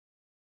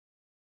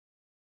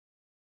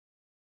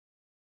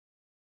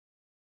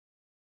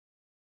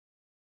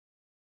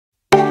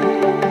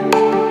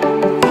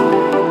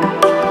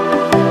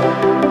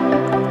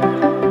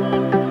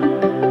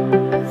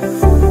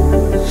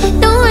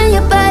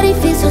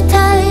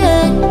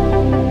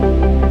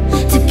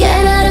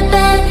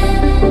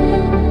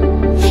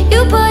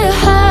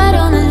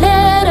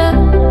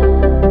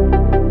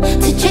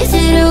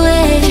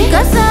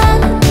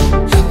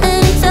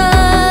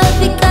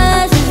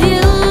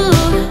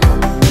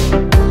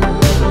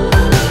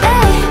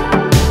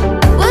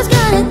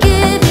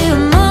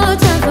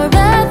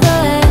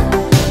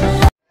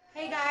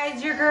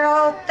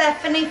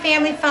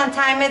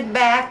one time is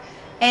back,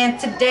 and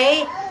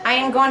today I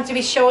am going to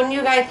be showing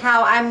you guys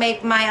how I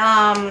make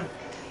my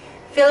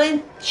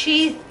filling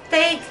cheese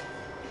steak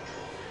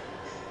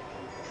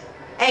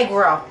egg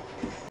roll.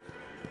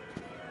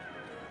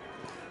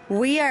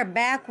 We are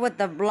back with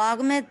the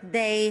Vlogmas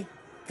Day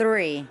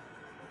 3.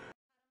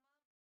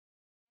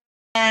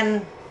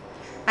 And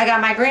I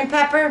got my green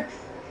pepper,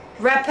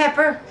 red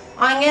pepper,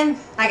 onion.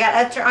 I got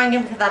extra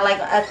onion because I like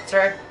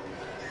extra.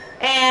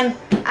 And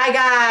I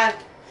got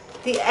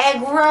the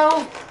egg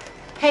roll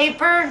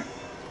paper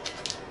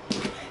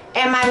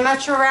and my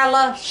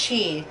mozzarella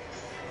cheese.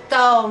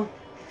 So,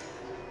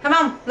 come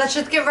on, let's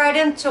just get right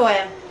into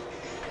it.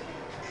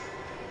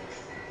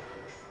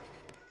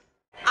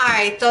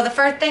 Alright, so the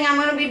first thing I'm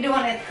going to be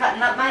doing is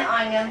cutting up my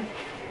onion.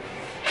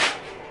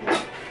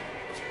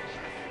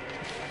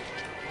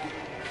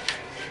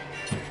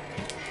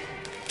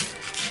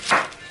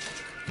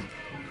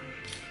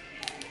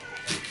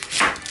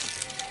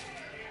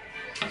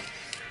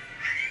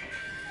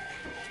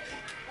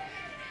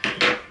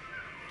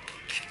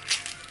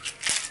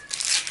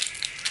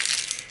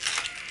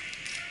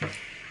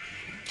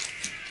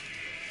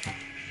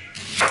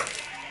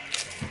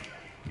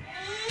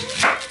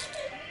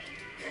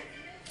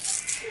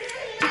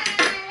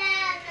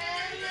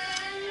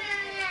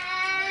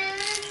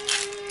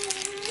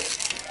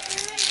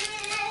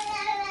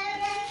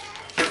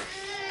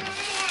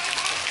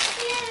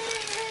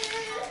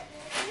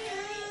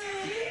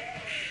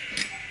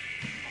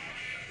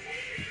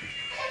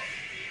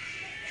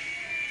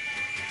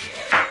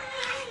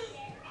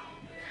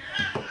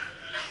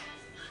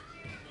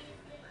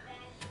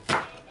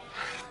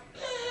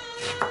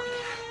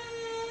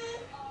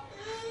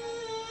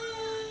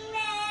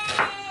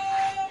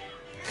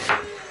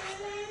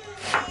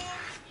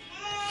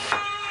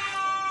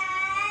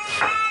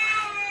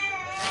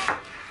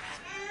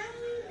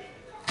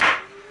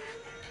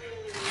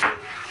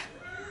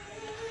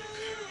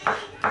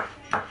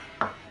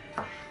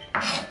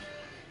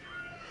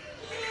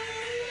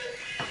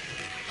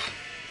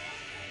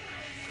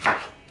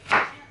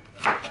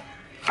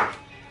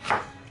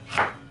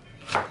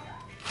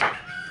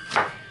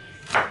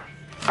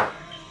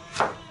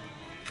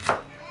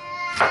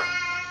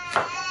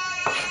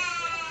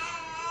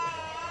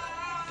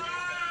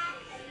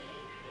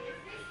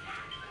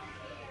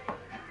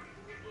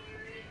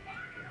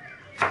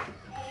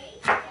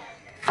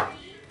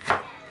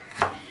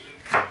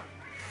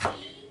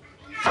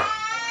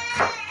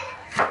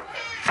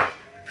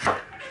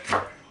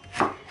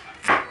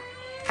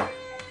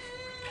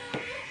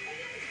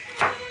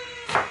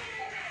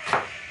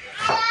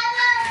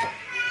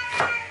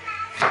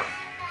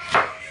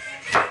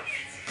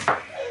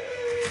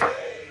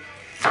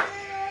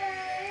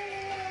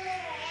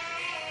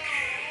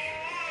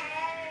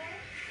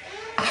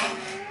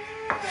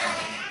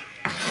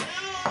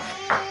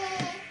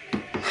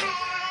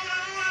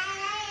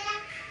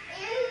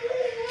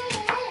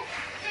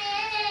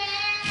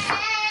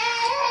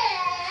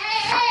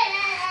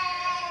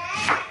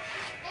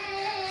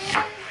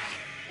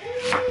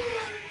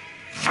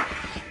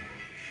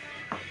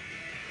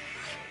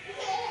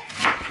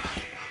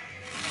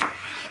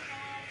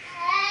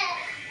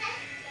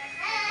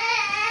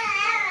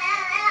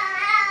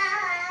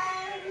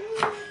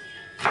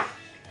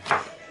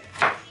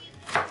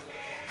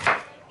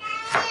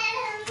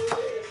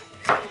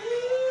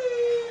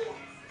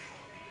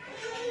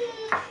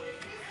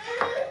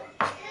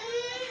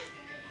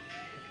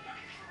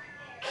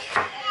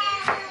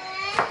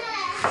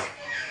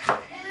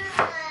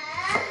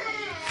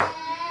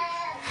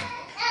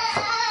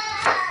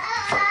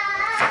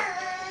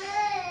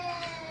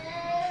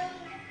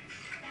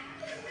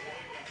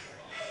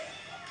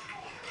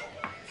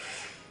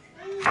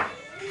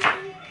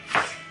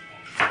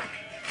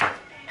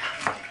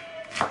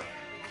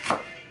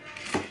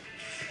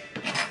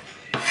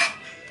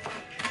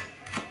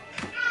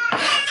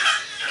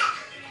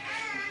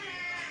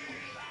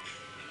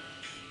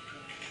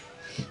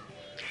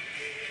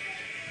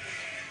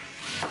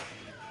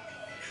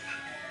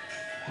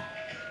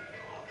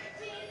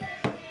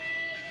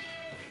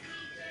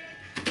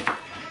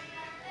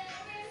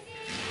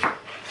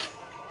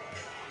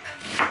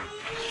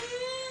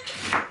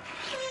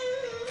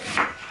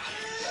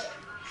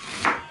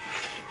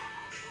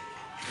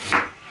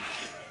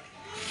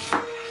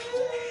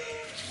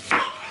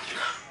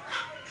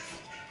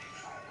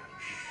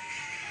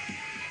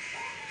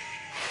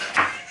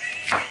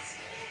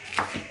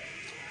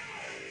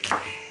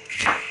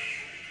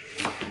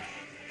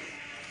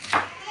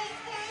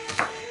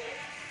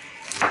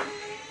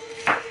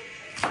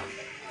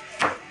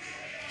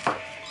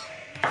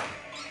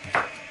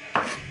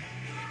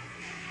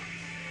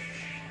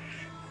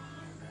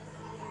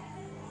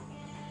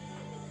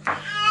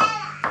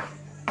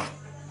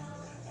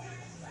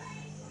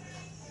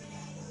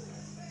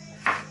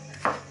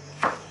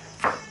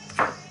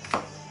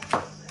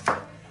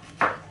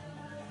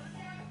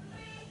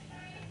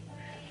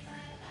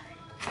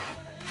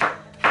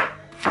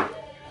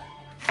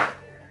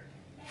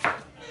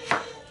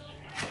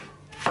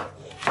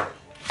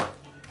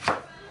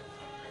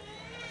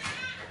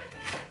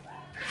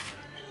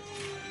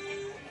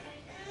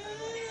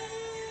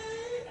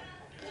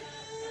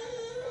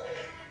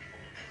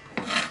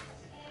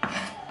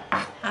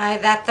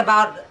 That's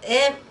about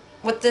it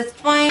with this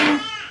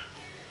flame.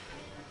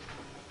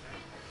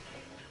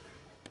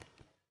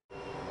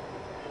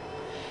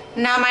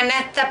 Now my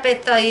next step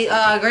is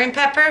the green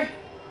pepper.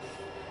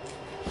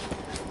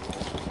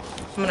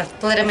 I'm gonna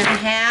split them in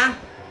half.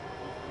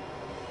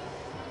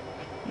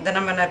 Then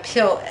I'm gonna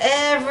peel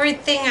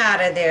everything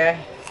out of there.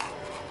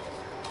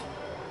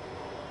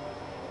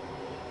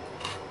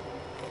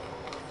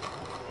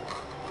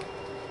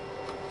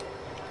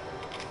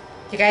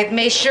 You guys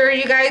make sure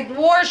you guys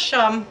wash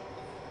them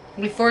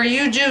before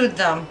you do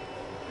them.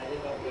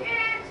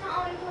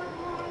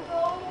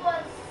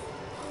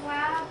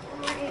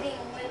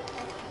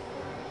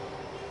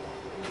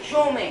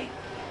 Show me.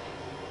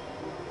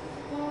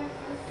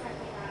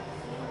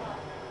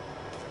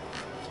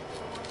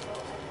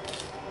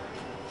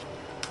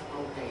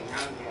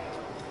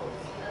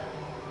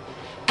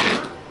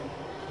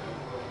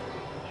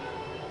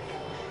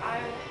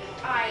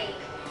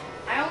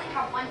 I only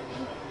have one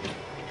finger.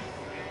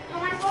 How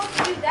am I supposed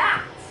to do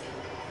that?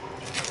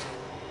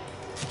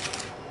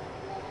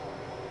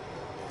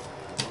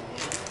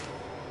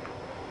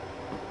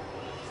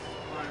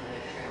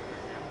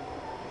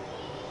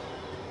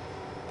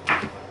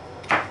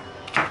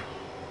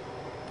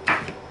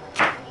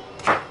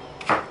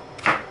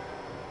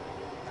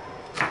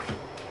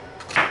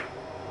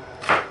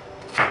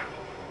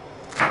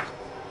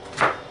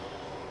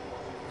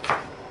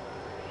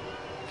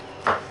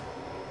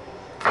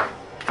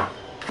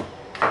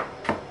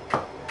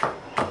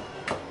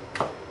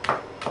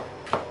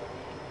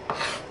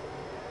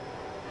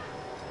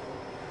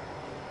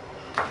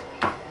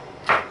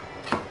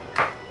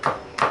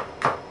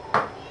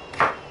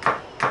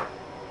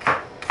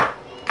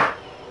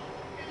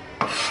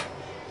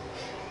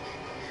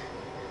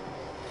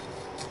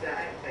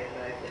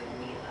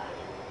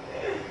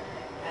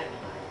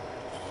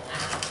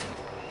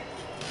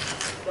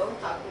 Don't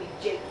talk to me,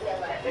 Jake.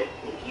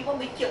 You want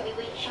me to kill me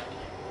with your shot?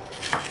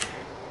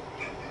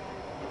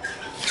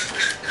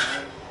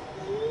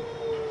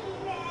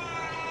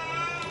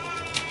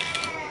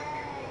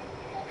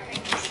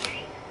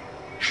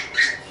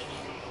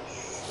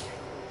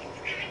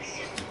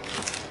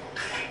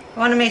 I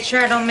want to make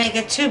sure I don't make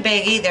it too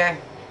big either.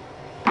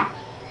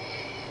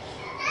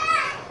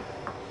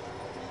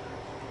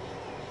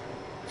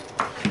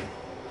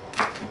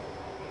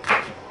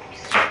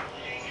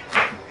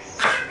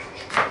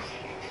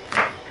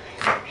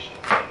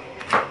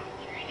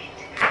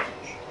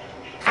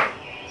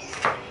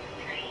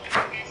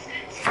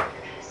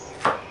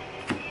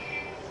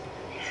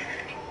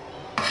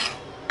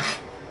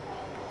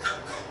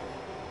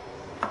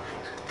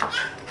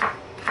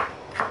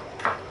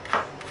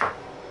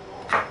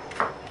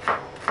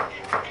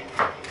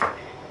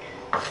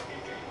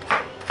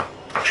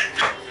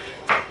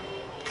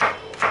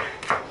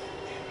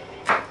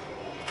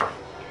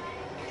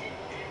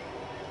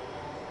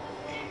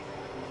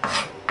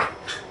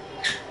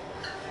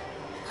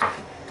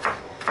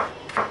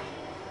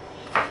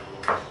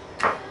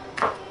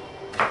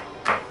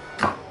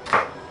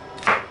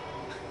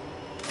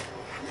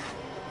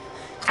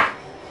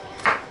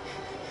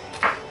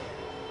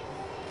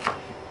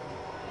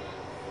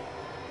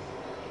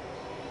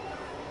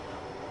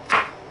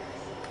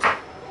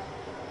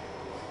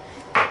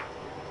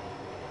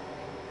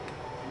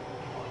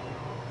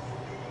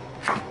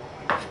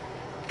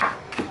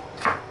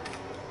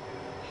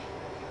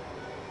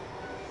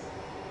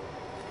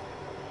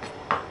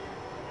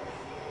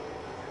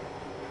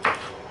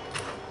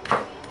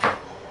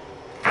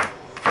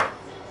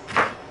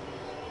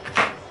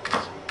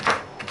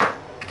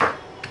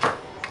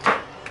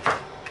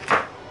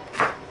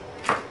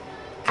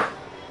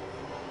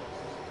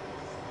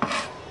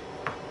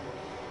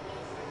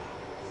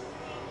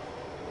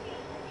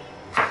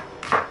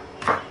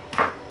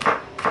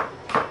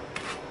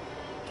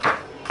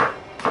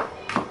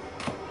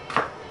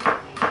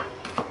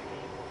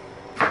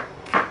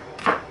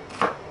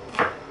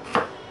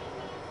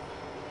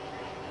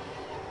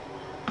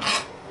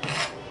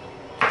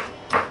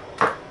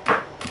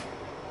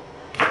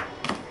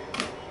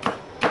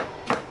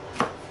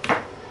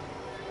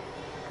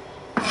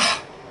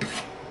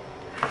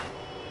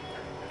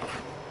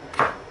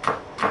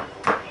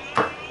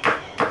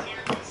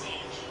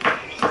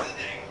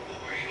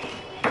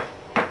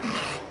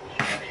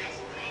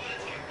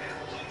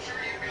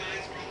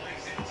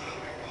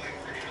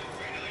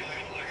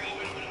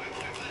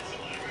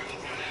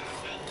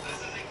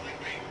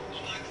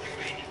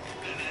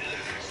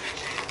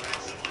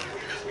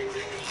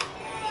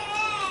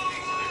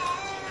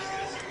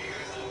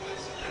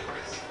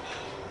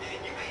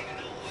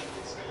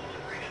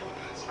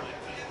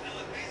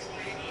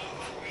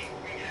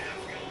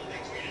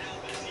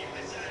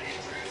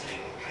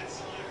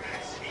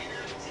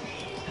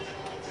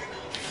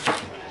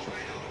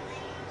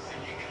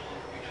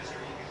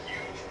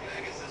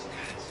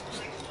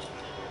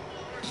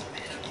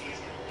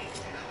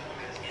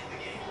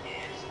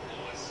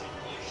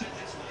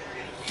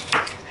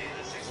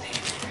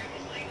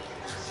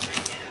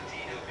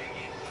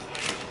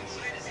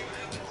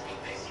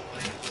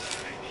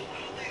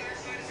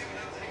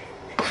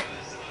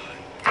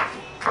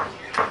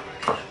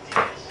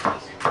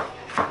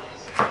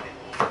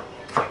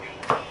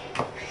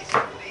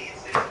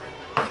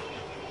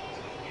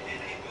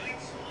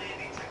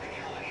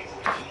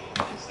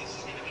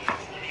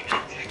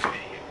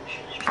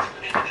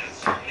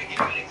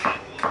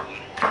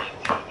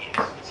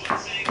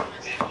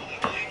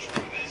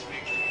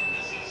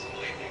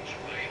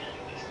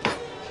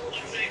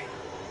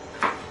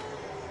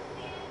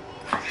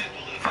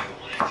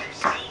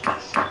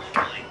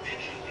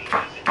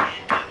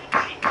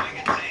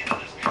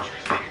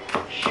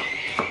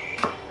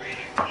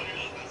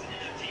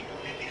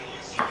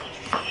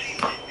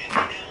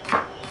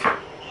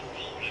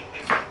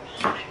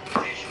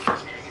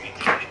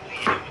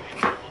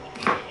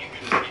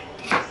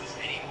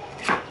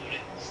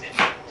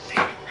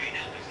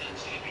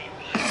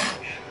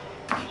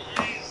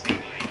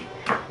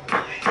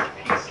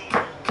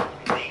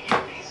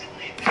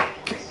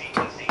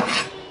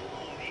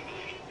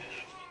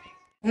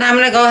 Now I'm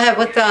gonna go ahead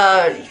with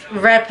the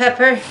red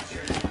pepper.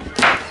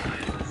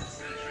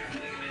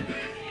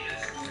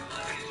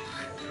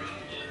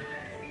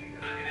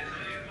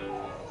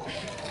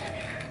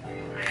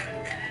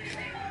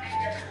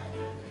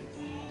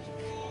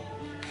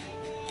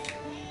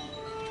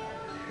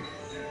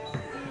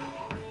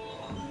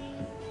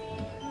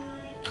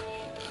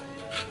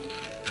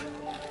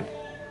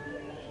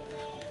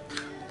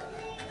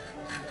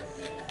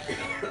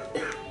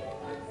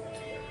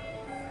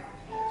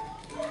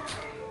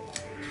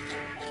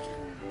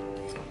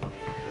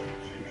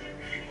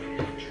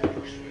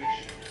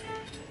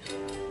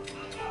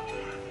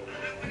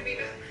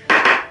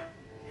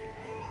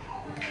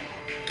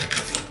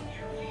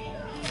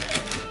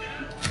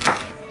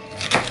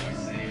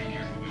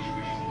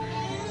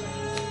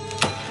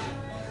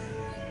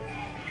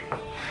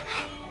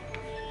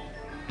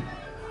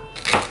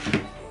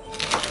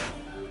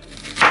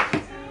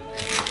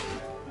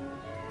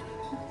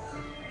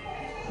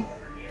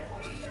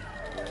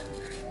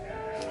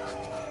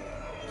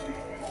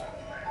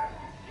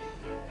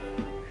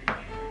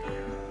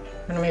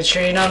 Make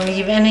sure you don't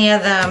leave any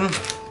of them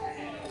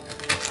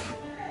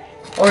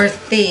or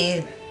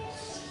seeds.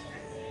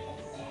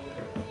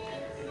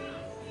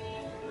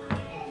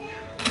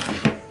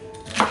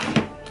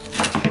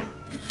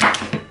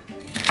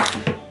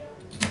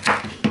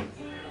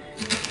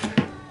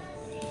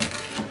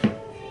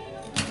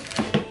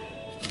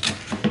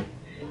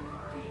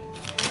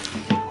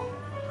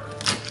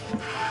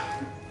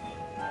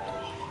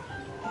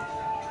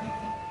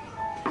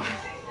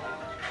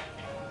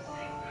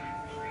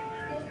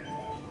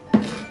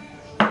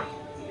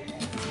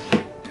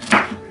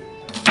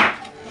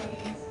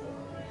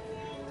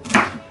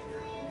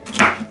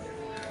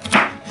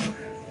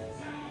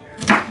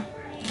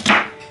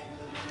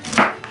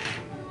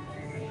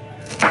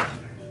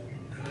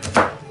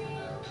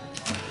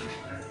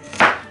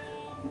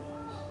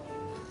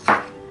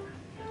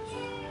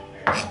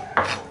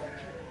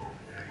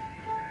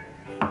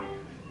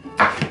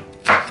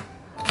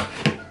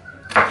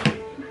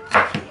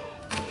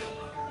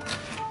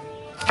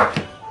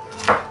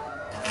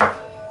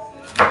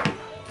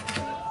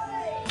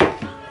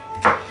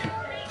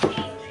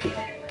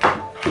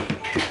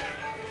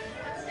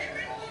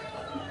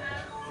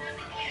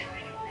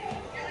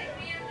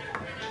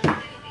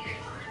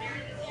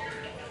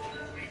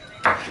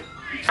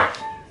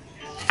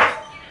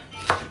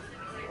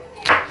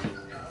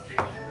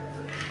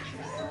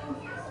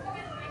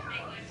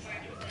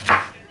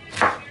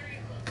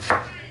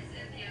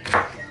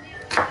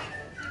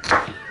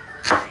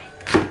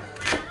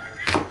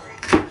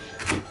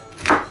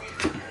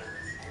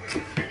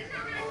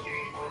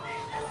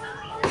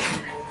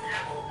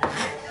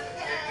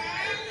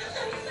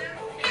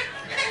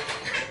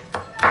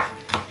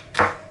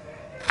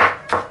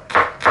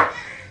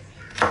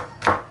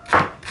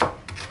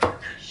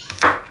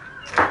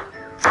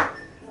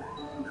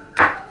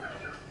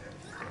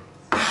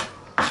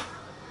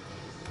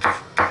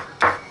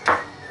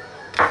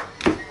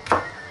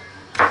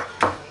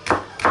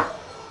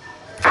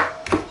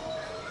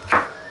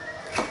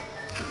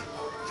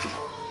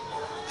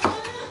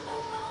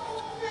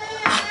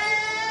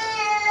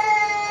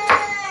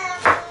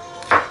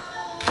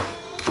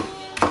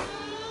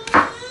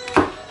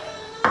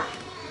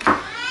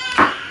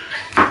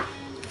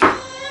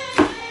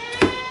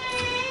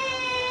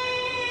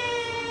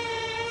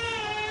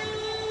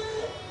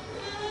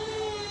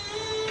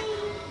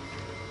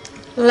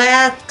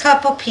 Last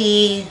cup of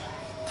pea.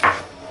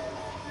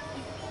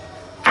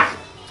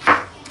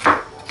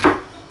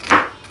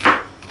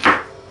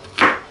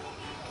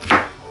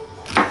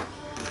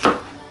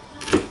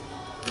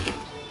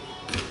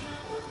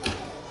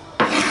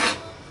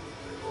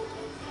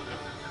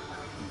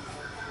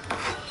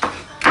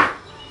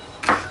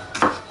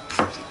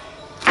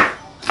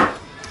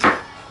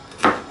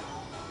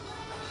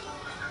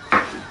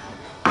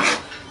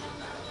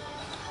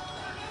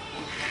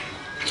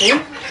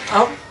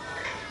 Oh,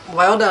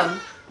 well done.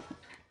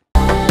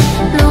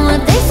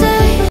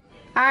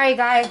 Alright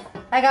guys,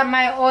 I got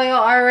my oil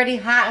already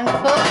hot and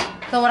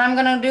cooked. So what I'm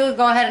going to do is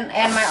go ahead and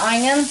add my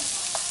onions.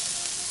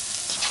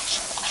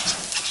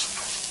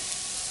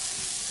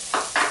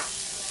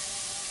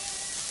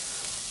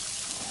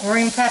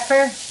 Green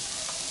pepper.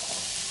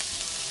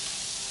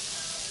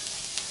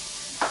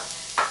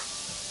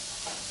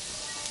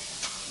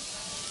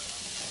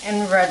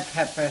 And red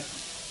pepper.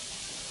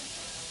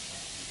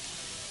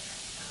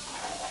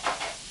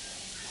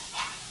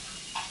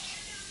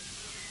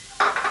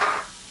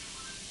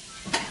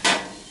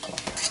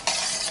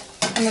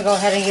 I'm going to go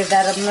ahead and give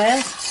that a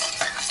mix.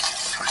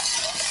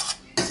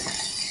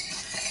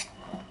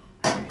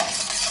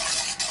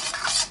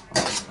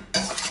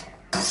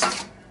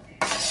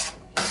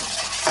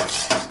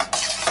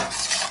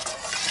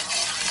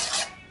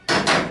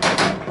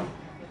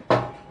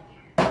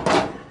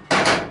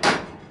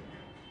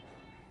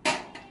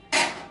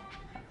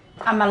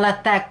 I'm going to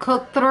let that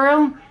cook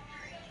through.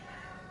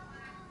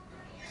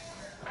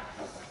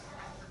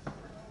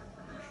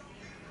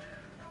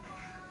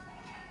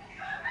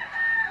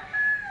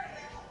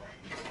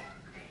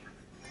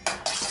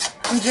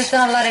 I'm just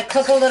gonna let it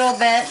cook a little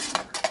bit.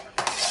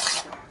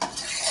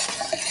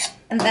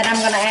 And then I'm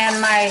gonna add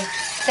my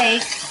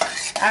steak.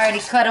 I already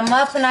cut them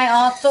up and I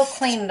also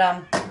cleaned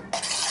them.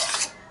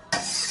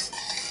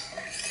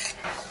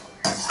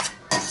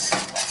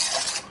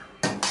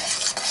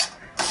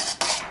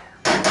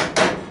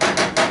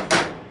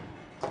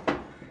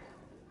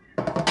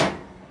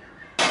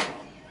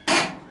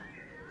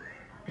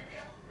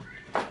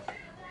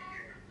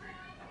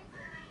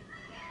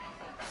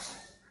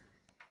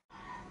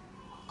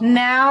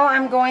 Now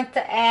I'm going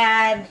to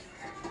add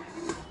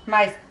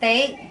my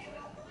steak.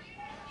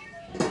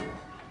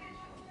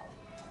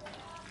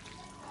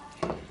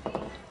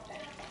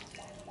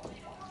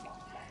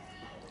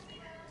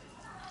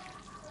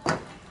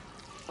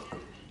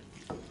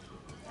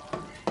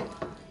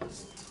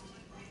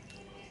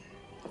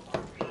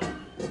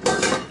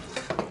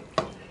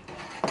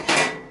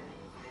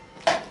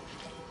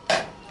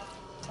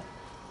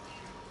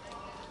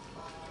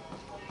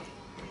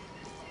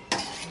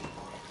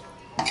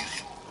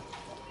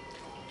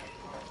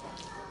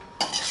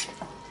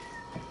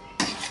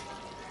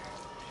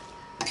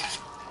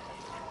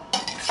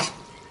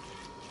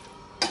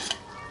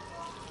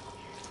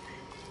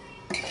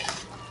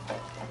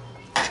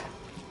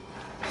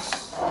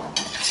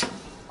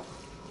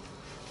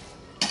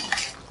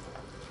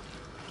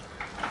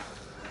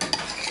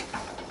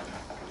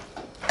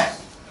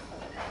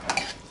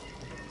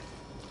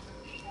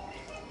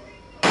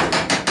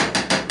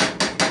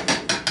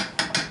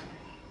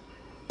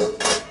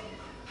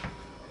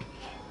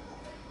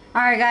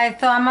 Alright guys,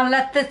 so I'm going to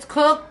let this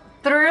cook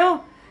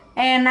through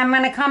and I'm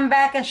going to come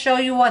back and show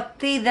you what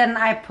season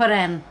I put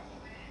in.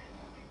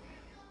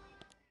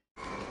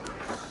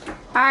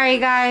 Alright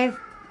guys,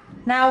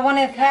 now when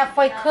it's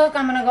halfway cooked,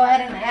 I'm going to go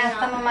ahead and add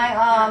some of my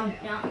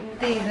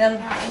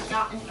season.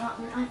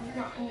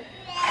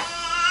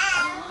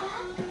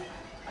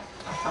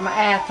 I'm going to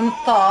add some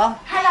salt.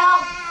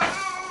 Hello.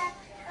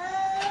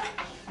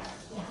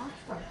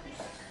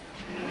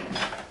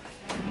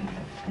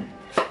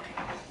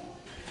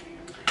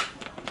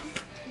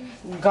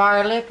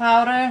 Garlic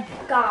powder.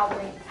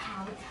 Garlic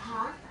powder.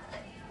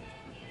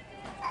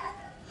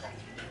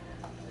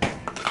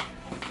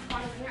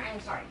 I'm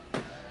sorry.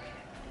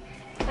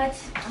 But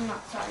I'm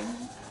not sorry.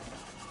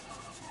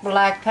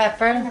 Black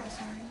pepper. I'm never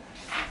sorry.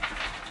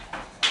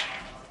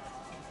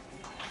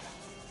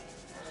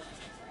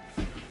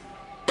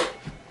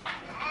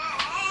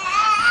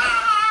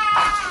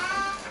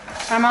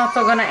 I'm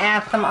also gonna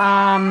add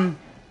some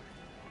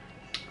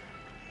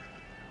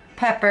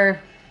pepper.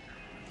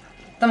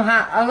 Some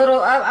hot, I'm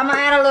gonna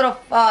add a little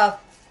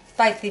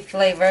spicy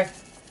flavor.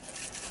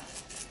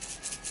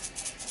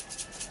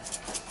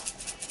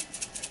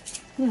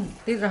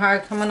 These are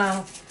hard coming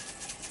out.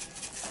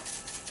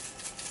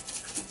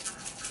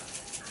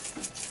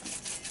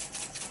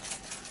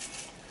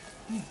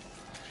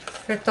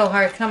 They're so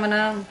hard coming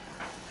out.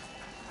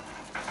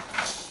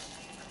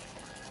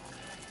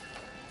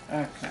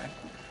 Okay.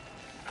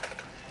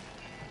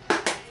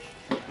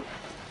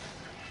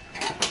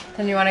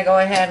 Then you want to go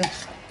ahead and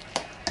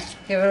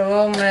give it a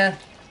little mix.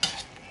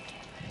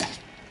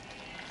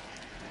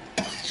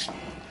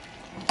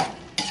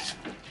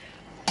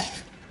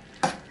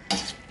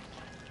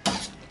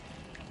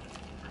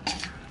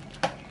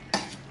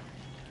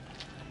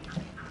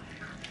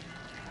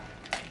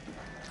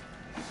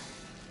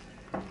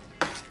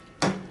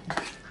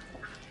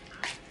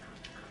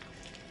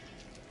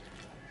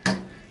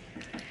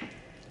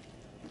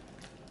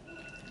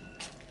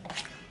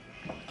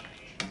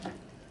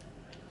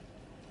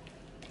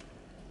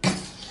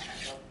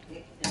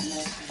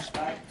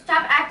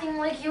 Stop acting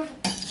like you.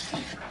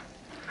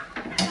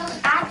 Stop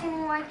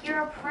acting like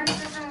you're a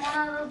princess in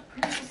one of the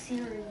princess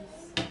series.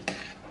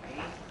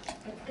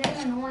 It's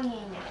getting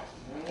annoying.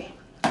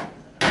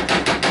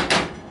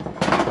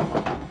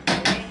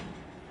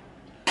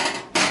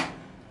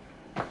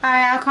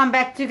 Alright, I'll come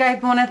back to you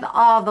guys when it's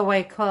all the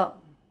way cooked.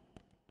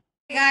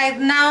 Hey guys,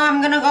 now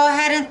I'm gonna go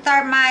ahead and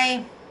start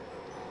my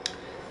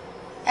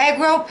egg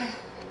roll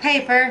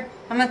paper.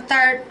 I'm gonna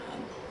start.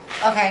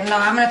 Okay, no,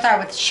 I'm gonna start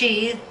with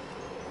cheese.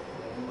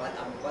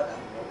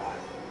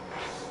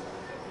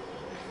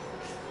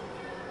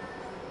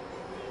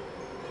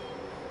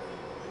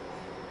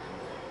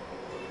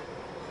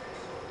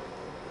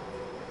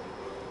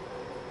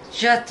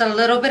 Just a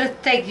little bit of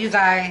steak, you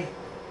guys.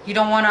 You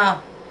don't want to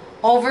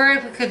over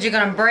it because you're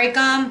gonna break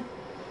them.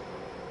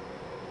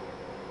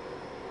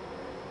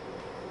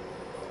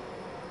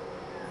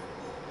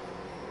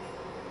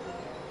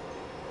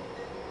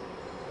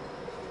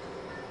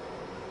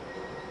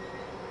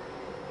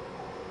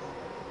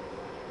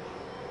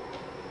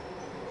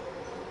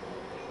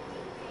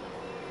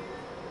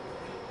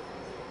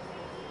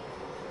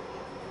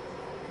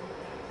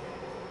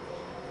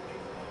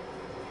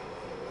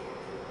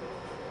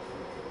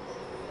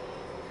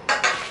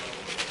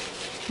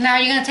 Now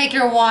you're going to take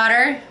your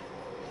water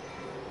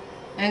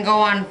and go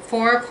on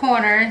 4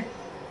 corners.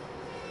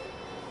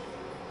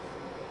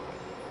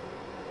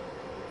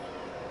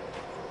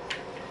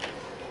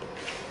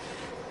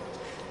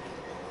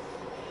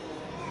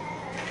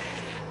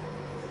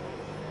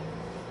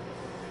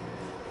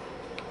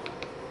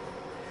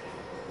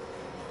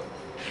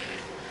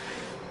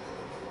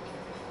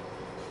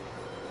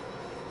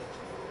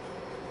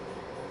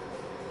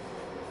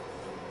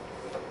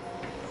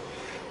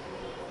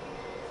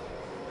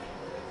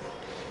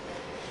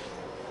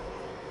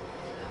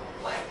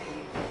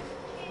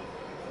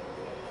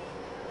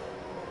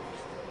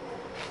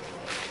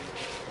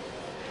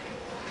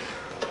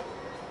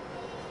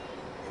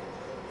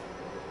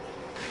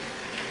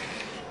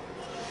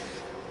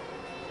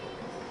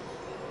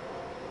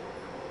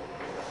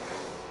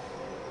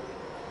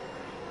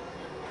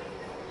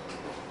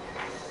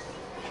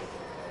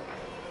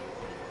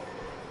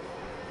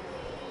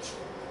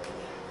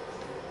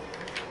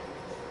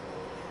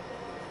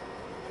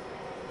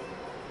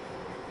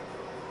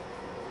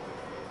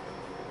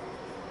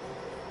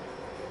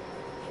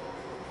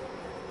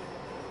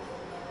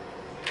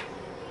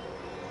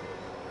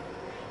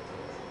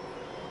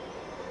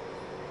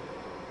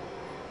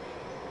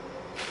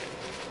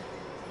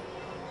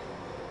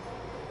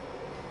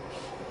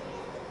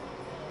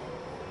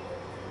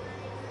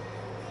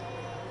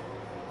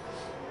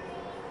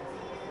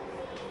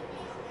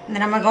 And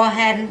then I'm gonna go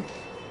ahead and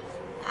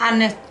on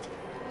this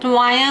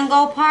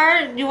triangle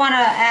part, you wanna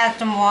add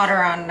some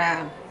water on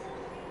that.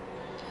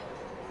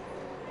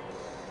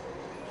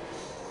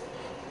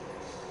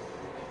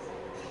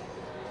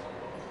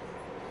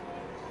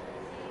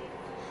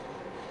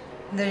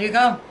 There you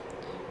go.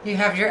 You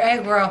have your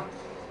egg roll.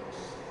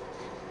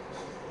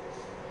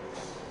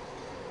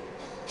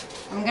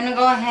 I'm gonna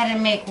go ahead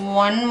and make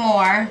one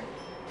more.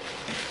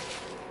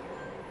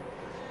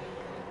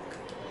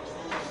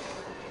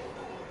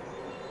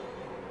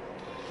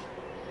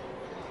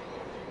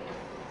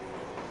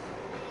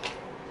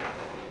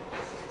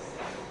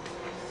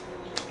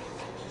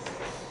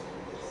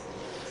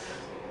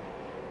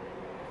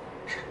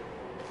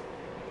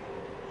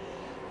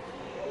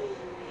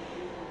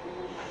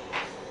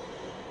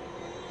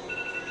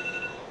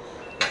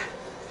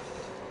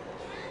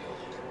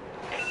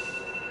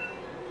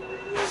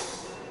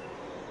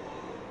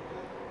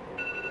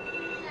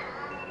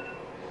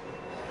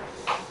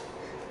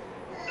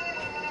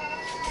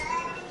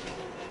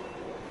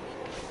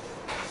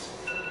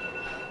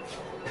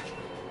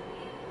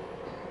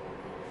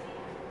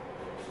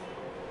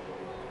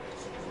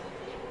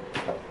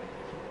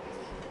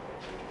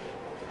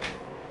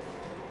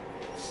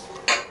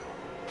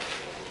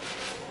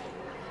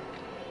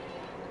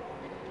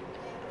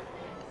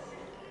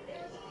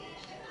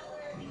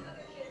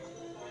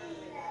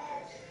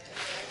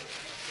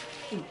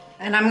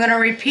 And I'm gonna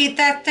repeat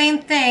that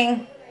same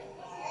thing.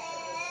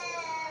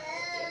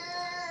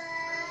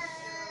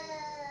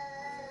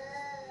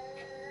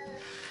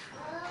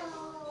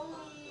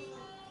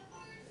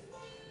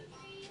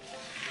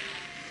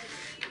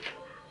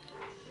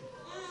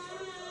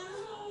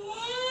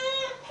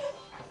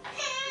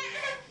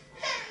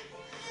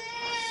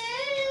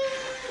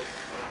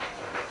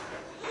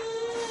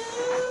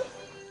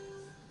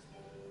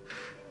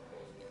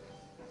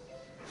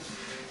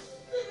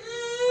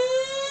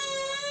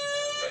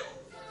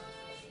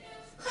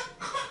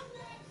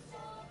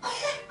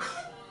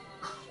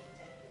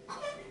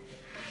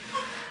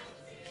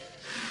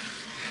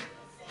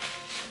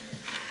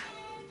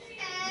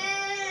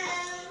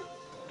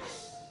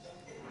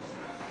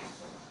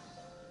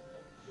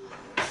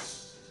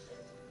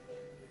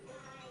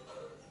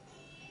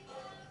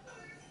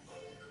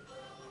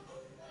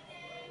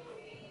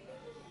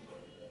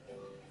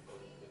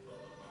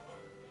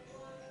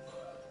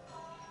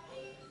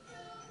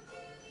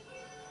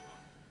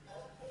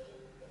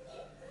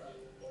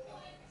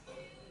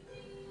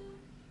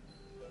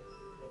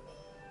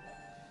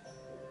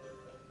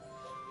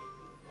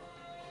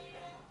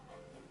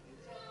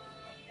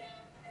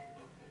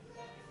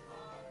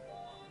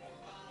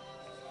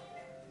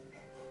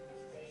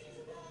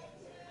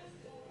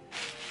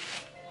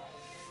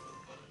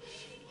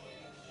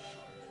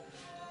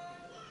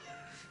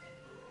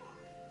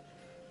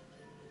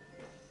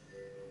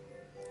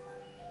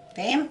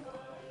 Bam.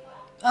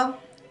 Oh.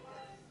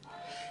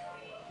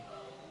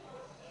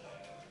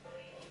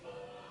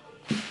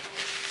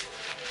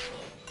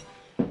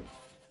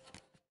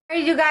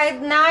 Alright, you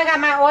guys, now I got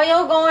my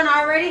oil going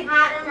already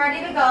hot and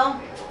ready to go.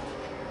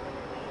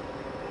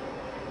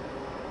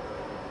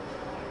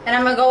 And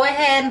I'm going to go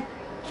ahead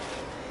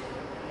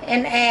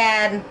and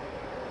add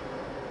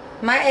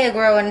my egg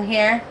roll in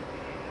here.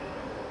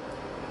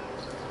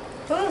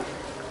 Ooh.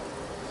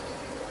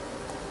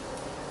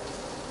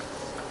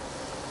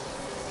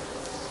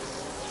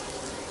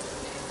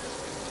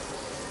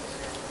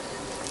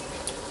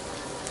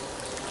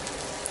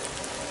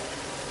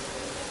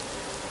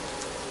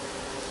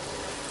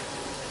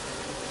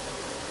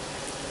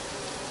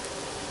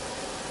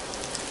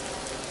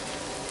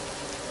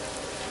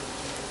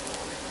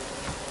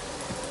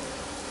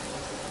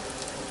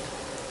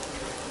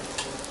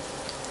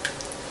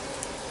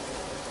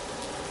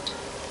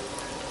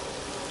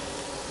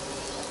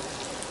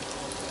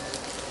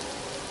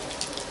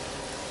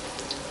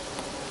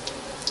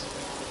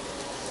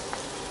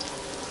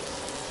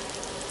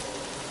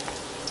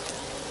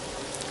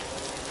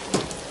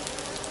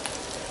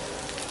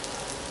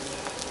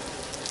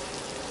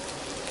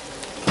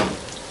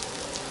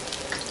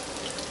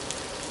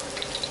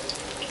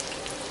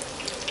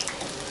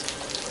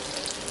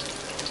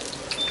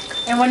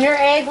 And when your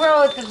egg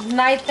roll is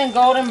nice and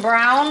golden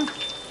brown,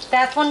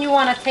 that's when you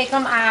want to take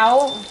them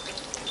out.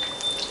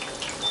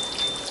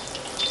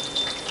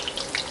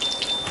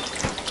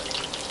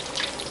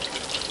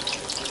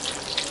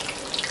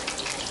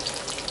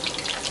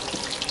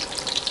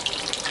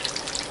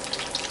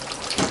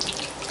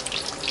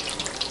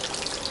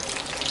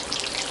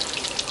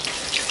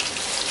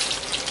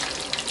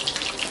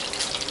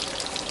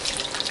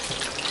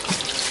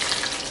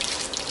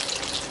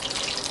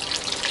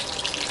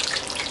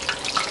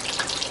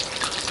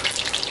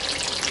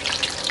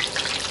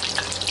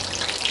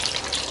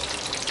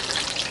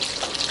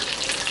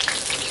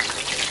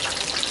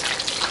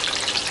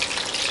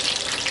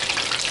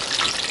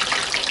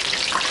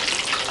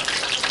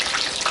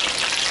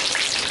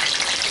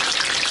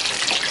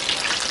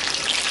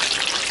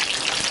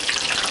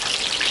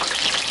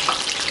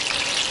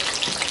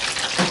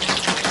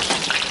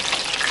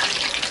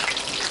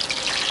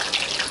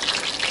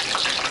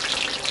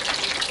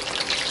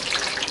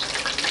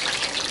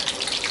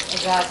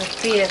 y'all can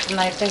see it's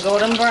nice and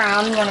golden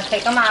brown. You want to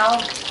take them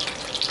out.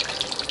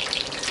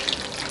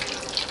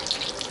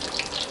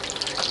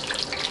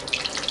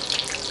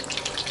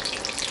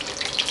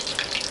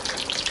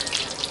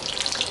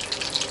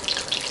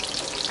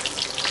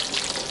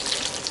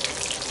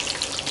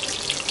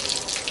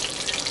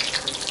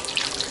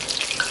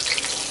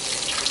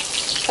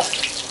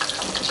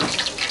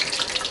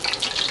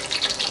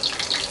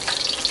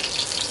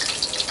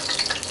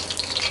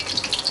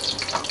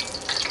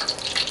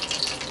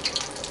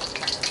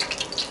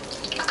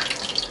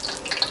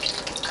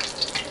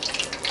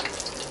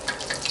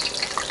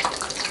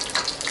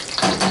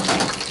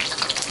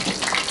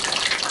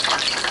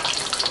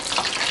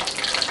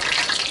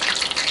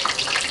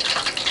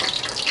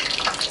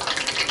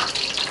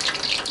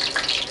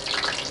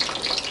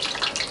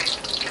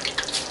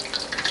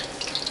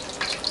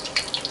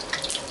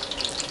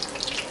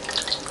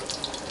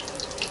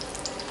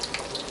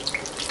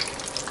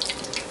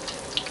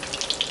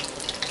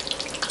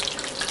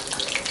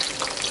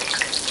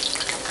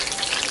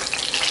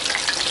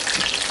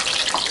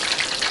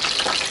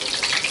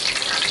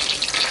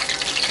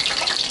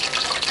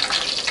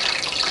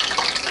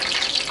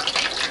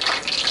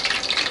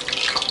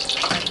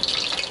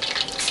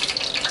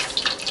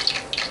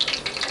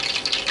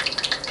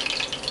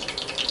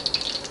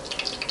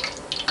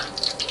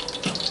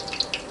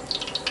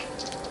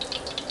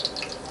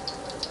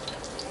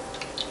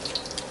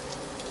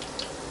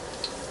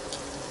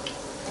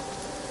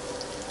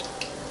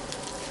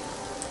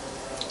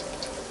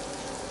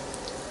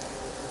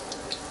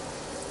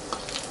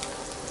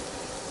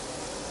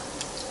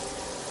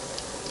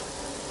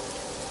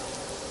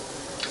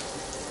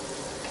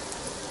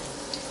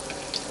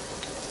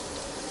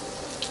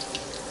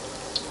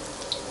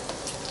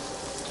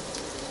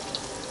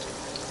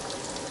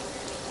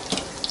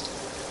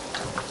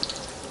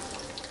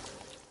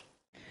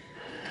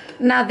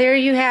 Now there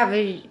you have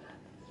it,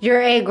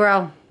 your egg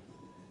roll.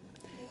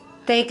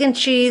 Steak and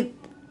cheese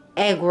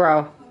egg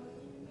roll.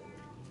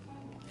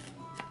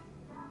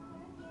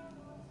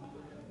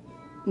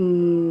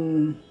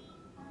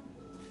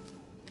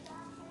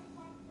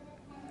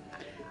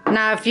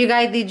 Now if you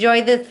guys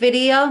enjoyed this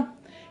video,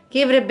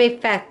 give it a big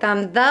fat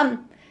thumbs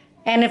up.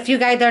 And if you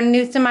guys are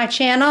new to my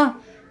channel,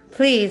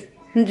 please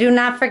do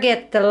not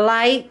forget to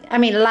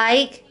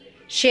like,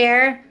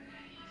 share,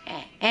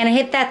 and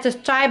hit that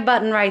subscribe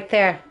button right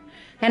there.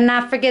 And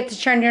not forget to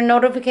turn your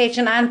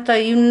notification on so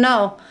you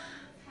know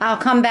I'll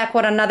come back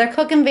with another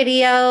cooking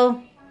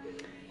video.